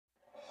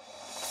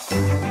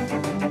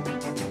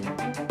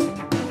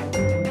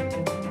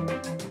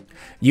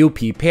要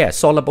prepare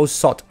soluble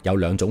salt 有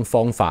兩種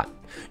方法。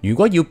如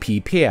果要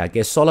prepare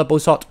嘅 soluble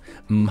salt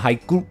唔係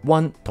Group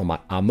 1同埋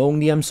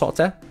ammonium salt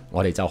啫，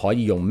我哋就可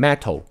以用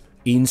metal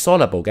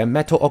insoluble 嘅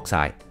metal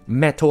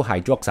oxide、metal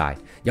hydroxide，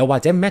 又或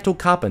者 metal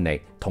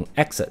carbonate 同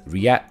acid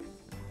react。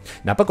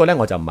不過咧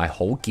我就唔係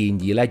好建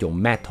議咧用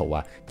metal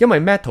啊，因為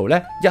metal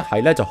咧一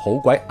係咧就好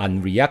鬼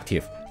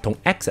unreactive， 同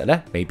acid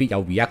咧未必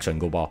有 reaction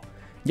噶噃；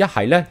一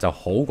係咧就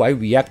好鬼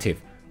reactive，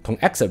 同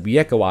acid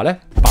react 嘅話咧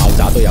爆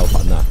炸都有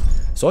份啊。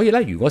所以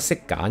咧如果識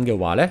揀嘅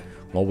話咧，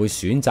我會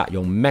選擇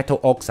用 metal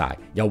oxide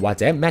又或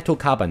者 metal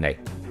carbonate。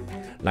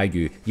例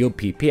如要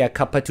prepare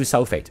copper 2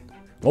 sulfate，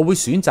 我會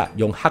選擇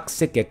用黑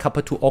色嘅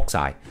copper 2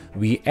 oxide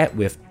react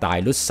with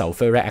dilute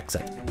sulfuric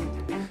acid。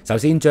首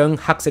先將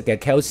黑色嘅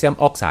calcium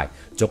oxide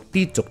逐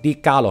啲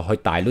加落去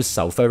dilute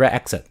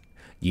sulfuric acid，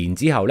 然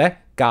之後咧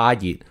加熱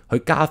去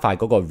加快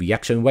嗰個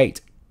reaction rate，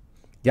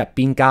 一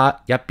邊加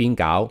一邊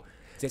搞，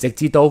直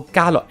至到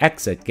加落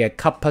acid 嘅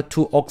copper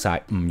 2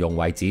 oxide 唔溶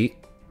為止。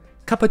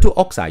Copper 2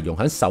 oxide 溶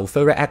喺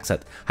sulfuric acid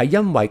係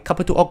因為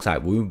copper 2 oxide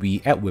會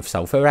react with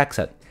sulfuric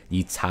acid 而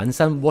產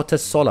生 water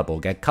soluble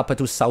嘅 copper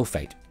 2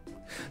 sulfate。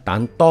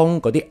但當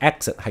嗰啲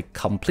acid 係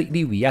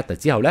completely react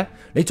之後咧，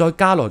你再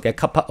加落嘅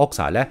copper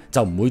oxide 咧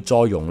就唔會再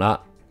溶啦。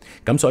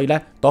咁所以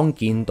咧，當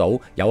見到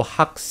有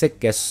黑色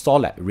嘅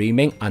solid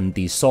remain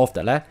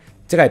undissolved 咧，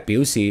即係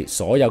表示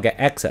所有嘅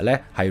acid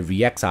咧係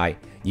react 晒，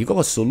而嗰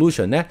個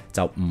solution 咧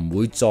就唔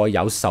會再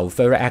有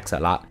sulfuric acid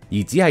啦，而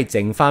只係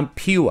剩翻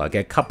pure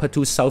嘅 copper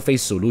 2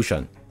 sulfate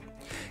solution。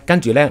跟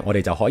住咧，我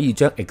哋就可以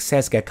將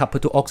excess 嘅 copper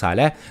 2 oxide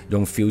咧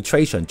用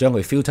filtration 將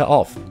佢 filter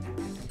off，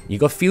 而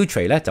個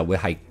filtrate 咧就會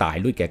係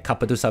dilute 嘅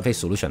copper 2 sulfate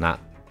solution 啦。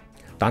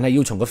但係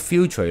要從個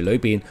filtrate 裏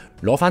邊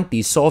攞翻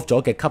dissolve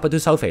咗嘅 copper 2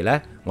 sulfate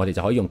咧，我哋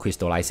就可以用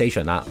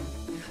crystallization 啦。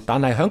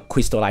但係喺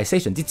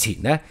crystallization 之前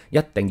咧，一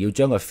定要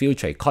將個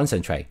filtrate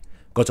concentrate。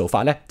個做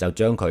法咧就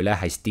將佢咧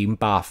係 steam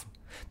bath。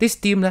啲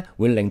steam 咧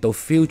會令到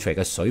filtrate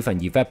嘅水分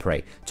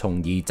evaporate，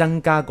 從而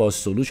增加個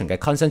solution 嘅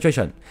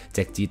concentration，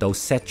 直至到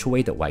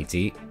saturated 為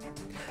止。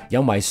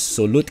因為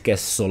solute 嘅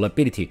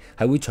solubility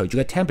係會隨住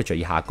個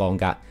temperature 而下降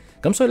㗎。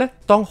咁所以咧，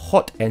當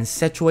hot and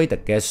saturated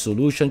嘅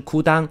solution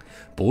cool down，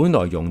 本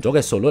來溶咗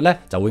嘅 solute 咧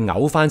就會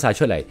嘔翻晒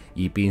出嚟，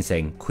而變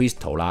成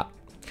crystal 啦。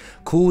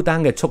cool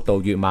down 嘅速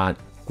度越慢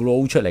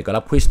 ，grow 出嚟嗰粒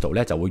crystal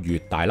咧就會越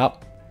大粒。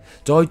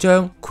再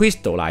將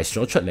crystallize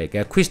咗出嚟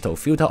嘅 crystal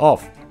filter off，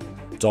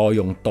 再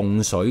用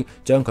凍水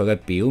將佢嘅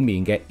表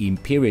面嘅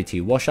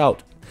impurity wash out，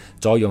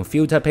 再用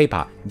filter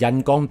paper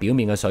印乾表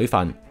面嘅水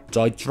分，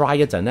再 dry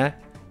一陣咧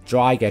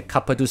 ，dry 嘅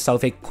copper 2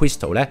 sulfate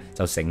crystal 咧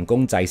就成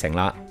功製成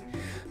啦。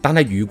但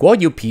係如果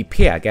要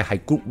prepare 嘅係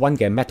Group 1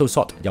嘅 metal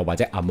salt 又或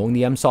者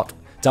ammonium salt，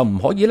 就唔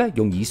可以咧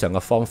用以上嘅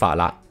方法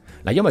啦。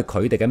因為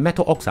佢哋嘅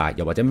metal oxide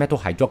又或者 metal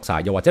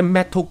hydroxide 又或者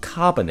metal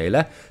carbonate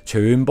咧，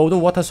全部都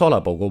water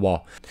soluble 嘅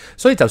喎，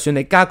所以就算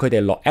你加佢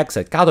哋落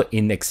acid 加到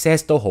in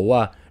excess 都好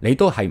啊，你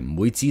都係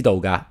唔會知道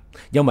㗎。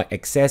因為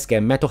excess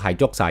嘅 metal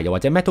hydroxide 又或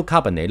者 metal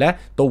carbonate 咧，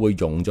都會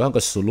溶咗喺個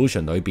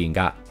solution 裏邊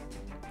㗎。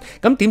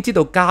咁點知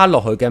道加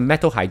落去嘅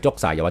metal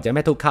hydroxide 又或者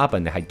metal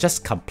carbonate 係 just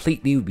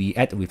completely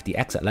react with the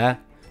acid 咧？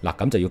嗱，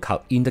咁就要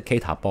靠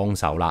indicator 幫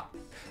手啦。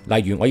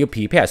例如我要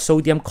prepare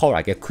sodium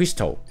chloride 嘅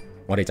crystal，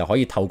 我哋就可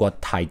以透過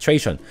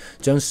titration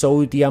將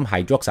sodium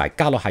hydroxide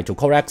加落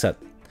hydrochloric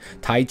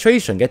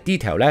acid。titration 嘅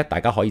detail 咧，大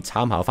家可以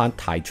參考翻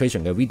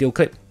titration 嘅 video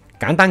clip。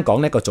簡單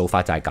講呢個做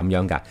法就係咁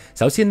樣㗎。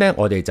首先咧，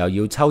我哋就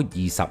要抽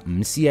25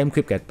 cm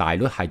cube 嘅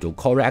dilute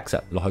hydrochloric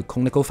acid 落去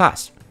conical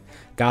flask，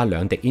 加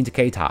2滴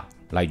indicator，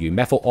 例如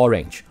methyl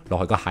orange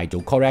落去個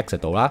hydrochloric acid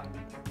度啦。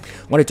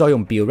我哋再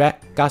用 burette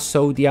加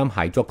sodium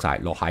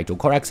hydroxide 落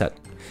hydrochloric acid，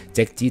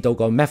 直至到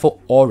個 methyl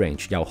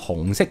orange 由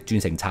紅色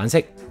轉成橙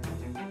色。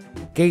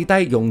記低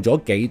用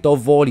咗幾多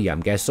volume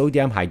嘅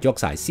sodium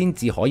hydroxide 先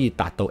至可以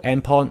達到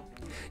end point，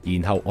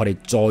 然後我哋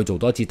再做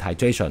多次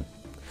titration。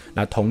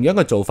同樣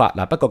嘅做法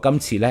不過今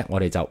次咧我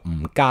哋就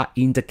唔加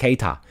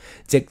indicator，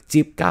 直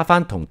接加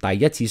翻同第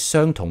一次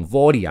相同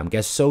volume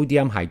嘅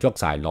sodium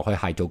hydroxide 落去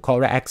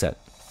hydrochloric acid。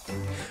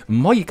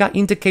唔可以加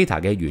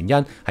indicator 嘅原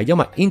因係因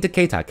為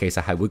indicator 其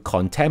實係會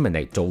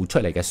contaminate 做出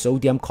嚟嘅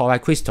sodium chloride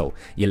crystal，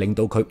 而令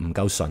到佢唔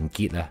夠純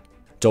潔啊。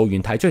做完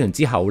titration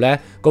之後咧，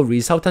個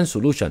resultant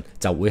solution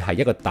就會係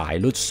一個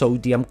dilute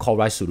sodium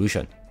chloride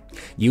solution。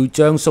要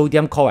將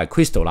sodium chloride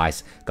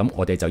crystallize， 咁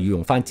我哋就要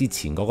用翻之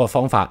前嗰個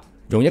方法，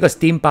用一個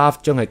steam bath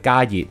將佢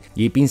加熱，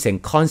而變成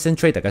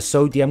concentrated 嘅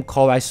sodium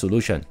chloride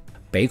solution，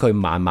 俾佢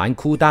慢慢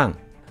cool down。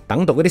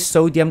等到嗰啲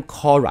sodium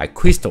chloride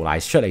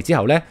crystallize 出嚟之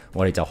後咧，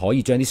我哋就可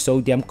以將啲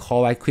sodium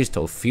chloride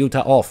crystal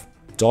filter off，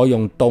 再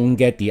用凍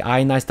嘅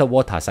deionized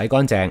water 洗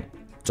乾淨，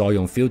再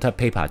用 filter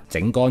paper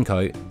整乾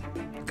佢，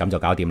咁就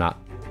搞掂啦。